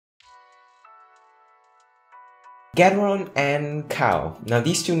GATERON and KAILH. Now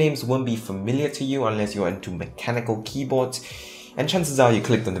these two names won't be familiar to you unless you're into mechanical keyboards, and chances are you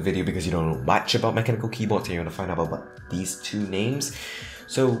clicked on the video because you don't know much about mechanical keyboards and you want to find out about these two names.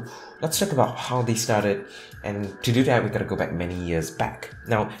 So let's talk about how they started, and to do that we gotta go back many years back.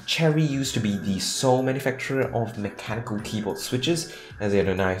 Now Cherry used to be the sole manufacturer of mechanical keyboard switches, as they had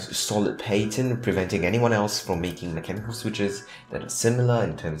a nice solid patent preventing anyone else from making mechanical switches that are similar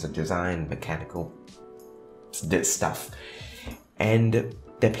in terms of design, mechanical stuff. And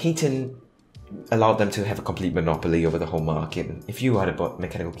their patent allowed them to have a complete monopoly over the whole market. If you had a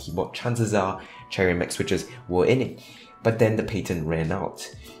mechanical keyboard, chances are Cherry and Mac switches were in it. But then the patent ran out,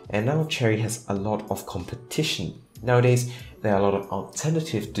 and now Cherry has a lot of competition. Nowadays, there are a lot of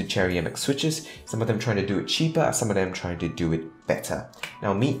alternatives to Cherry MX switches, some of them trying to do it cheaper, some of them trying to do it better.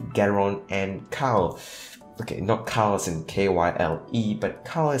 Now meet GATERON and KAILH. Okay, not KAILH as in K-Y-L-E, but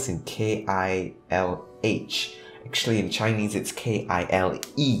KAILH as in K-I-L-H. Actually in Chinese it's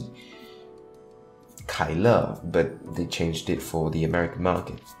K-I-L-E. KAILH, but they changed it for the American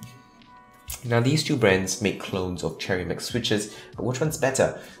market. Now these two brands make clones of Cherry MX switches, but which one's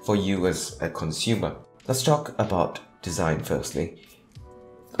better for you as a consumer? Let's talk about design firstly.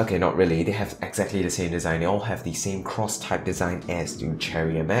 Okay, not really, they have exactly the same design, they all have the same cross-type design as do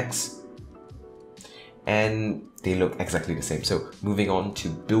Cherry MX, and they look exactly the same. So moving on to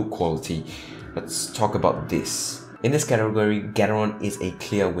build quality, let's talk about this. In this category, GATERON is a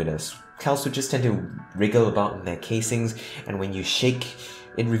clear winner. KAILH switches tend to wriggle about in their casings, and when you shake,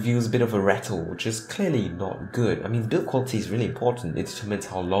 it reveals a bit of a rattle, which is clearly not good. I mean, build quality is really important. It determines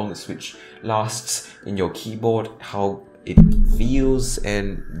how long a switch lasts in your keyboard, how it feels,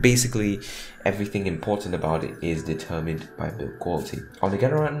 and basically everything important about it is determined by build quality. On the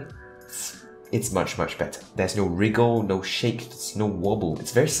GATERON, it's much better. There's no wriggle, no shake, there's no wobble.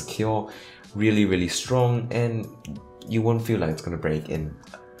 It's very secure, really strong, and you won't feel like it's gonna break in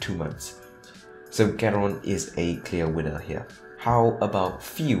 2 months. So GATERON is a clear winner here. How about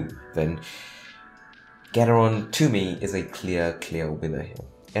fiio then? GATERON to me is a clear winner here.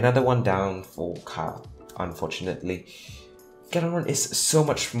 Another one down for KAILH, unfortunately. GATERON is so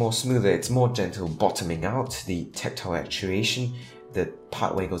much more smoother, it's more gentle bottoming out. The tactile actuation, the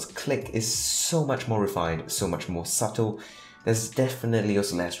part where it goes click, is so much more refined, so much more subtle. There's definitely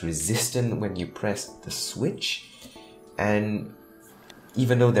also less resistance when you press the switch, and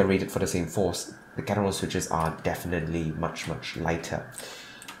even though they're rated for the same force, the GATERON switches are definitely much lighter.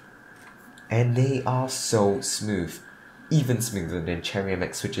 And they are so smooth, even smoother than Cherry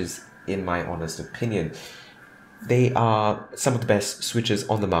MX switches in my honest opinion. They are some of the best switches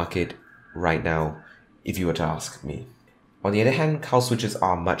on the market right now, if you were to ask me. On the other hand, KAILH switches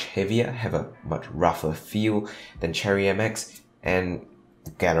are much heavier, have a much rougher feel than Cherry MX and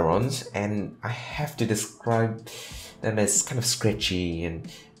GATERONs, and I have to describe them as kind of scratchy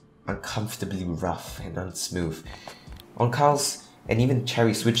and uncomfortably rough and unsmooth. On KAILH's and even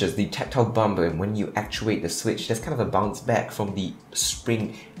Cherry switches, the tactile bump, when you actuate the switch, there's kind of a bounce back from the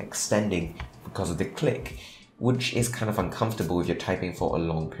spring extending because of the click, which is kind of uncomfortable if you're typing for a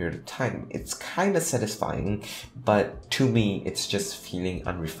long period of time. It's kind of satisfying, but to me, it's just feeling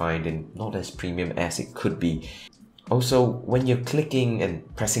unrefined and not as premium as it could be. Also, when you're clicking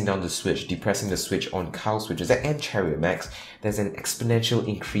and pressing down the switch, depressing the switch on KAILH switches and Cherry MX, there's an exponential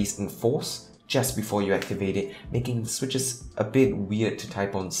increase in force just before you activate it, making the switches a bit weird to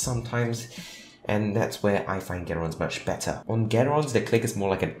type on sometimes, and that's where I find GATERONs much better. On GATERONs, the click is more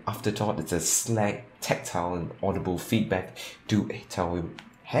like an afterthought. It's a slight, tactile and audible feedback to tell you,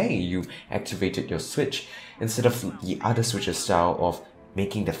 hey, you activated your switch, instead of the other switches style of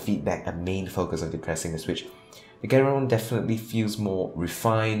making the feedback a main focus of depressing the switch. The GATERON definitely feels more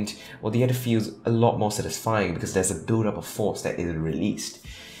refined, while the other feels a lot more satisfying because there's a build-up of force that is released.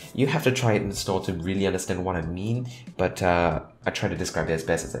 You have to try it in the store to really understand what I mean, but I try to describe it as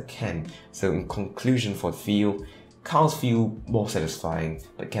best as I can. So in conclusion for feel, KAILHs feel more satisfying,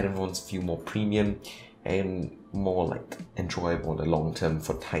 but GATERONs feel more premium and more like enjoyable in the long term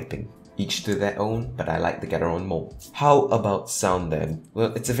for typing. Each to their own, but I like the GATERON more. How about sound then?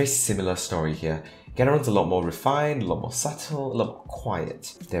 Well, it's a very similar story here. GATERON's a lot more refined, a lot more subtle, a lot more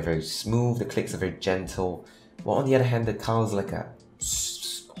quiet. They're very smooth, the clicks are very gentle. While on the other hand, the KAILH's like a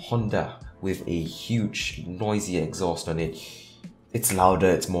Honda with a huge noisy exhaust on it. It's louder,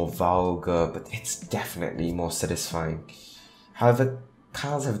 it's more vulgar, but it's definitely more satisfying. However,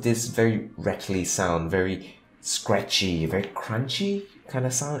 KAILHs have this very rattly sound, very scratchy, very crunchy kind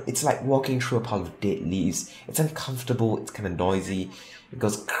of sound. It's like walking through a pile of dead leaves. It's uncomfortable, it's kind of noisy. It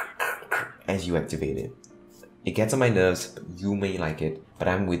goes as you activate it. It gets on my nerves, but you may like it, but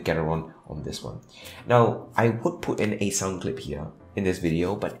I'm with Gateron on this one. Now, I would put in a sound clip here in this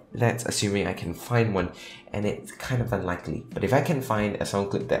video, but that's assuming I can find one, and it's kind of unlikely. But if I can find a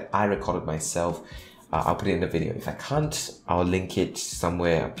sound clip that I recorded myself, I'll put it in the video. If I can't, I'll link it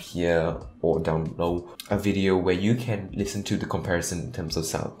somewhere up here or down below, a video where you can listen to the comparison in terms of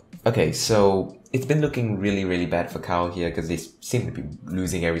sound. Okay, so it's been looking really bad for KAILH here because they seem to be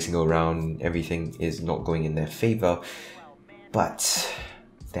losing every single round. Everything is not going in their favor. But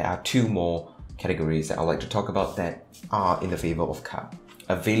there are two more categories that I'd like to talk about that are in the favor of KAILH: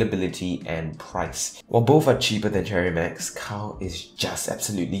 availability and price. While both are cheaper than Cherry Max, KAILH is just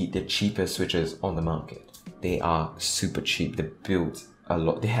absolutely the cheapest switches on the market. They are super cheap. They build a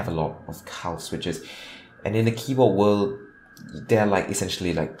lot. They have a lot of KAILH switches, and in the keyboard world, they're like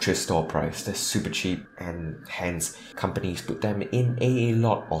essentially like thrift store price. They're super cheap, and hence companies put them in a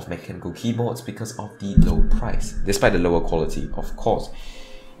lot of mechanical keyboards because of the low price, despite the lower quality, of course.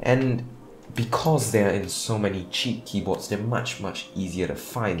 And because they're in so many cheap keyboards, they're much easier to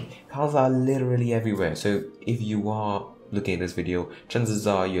find. KAILHs are literally everywhere. So if you are looking at this video, chances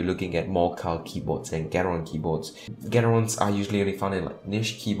are you're looking at more KAILH keyboards than Gateron keyboards. Gaterons are usually only found in like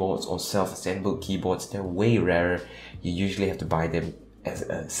niche keyboards or self-assembled keyboards. They're way rarer. You usually have to buy them as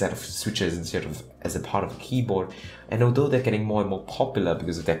a set of switches instead of as a part of a keyboard. And although they're getting more and more popular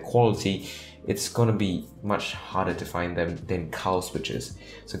because of their quality, it's gonna be much harder to find them than KAILH switches.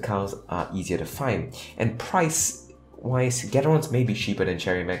 So KAILHs are easier to find. And price wise, Gaterons may be cheaper than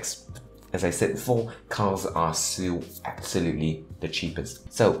Cherry Max. As I said before, KAILHs are still absolutely the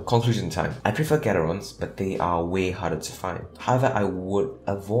cheapest. So, conclusion time. I prefer Gaterons, but they are way harder to find. However, I would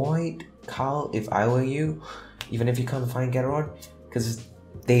avoid KAILH if I were you, even if you can't find Gateron, because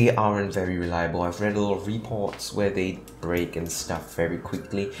they aren't very reliable. I've read a lot of reports where they break and stuff very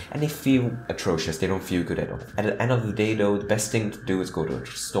quickly, and they feel atrocious. They don't feel good at all. At the end of the day though, the best thing to do is go to a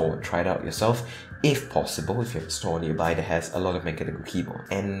store and try it out yourself, if possible, if you have a store nearby that has a lot of mechanical keyboard.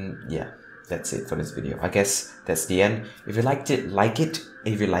 And yeah, that's it for this video. I guess that's the end. If you liked it, like it.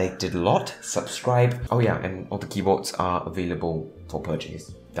 If you liked it a lot, subscribe. Oh yeah, and all the keyboards are available for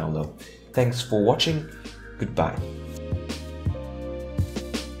purchase down below. Thanks for watching. Goodbye.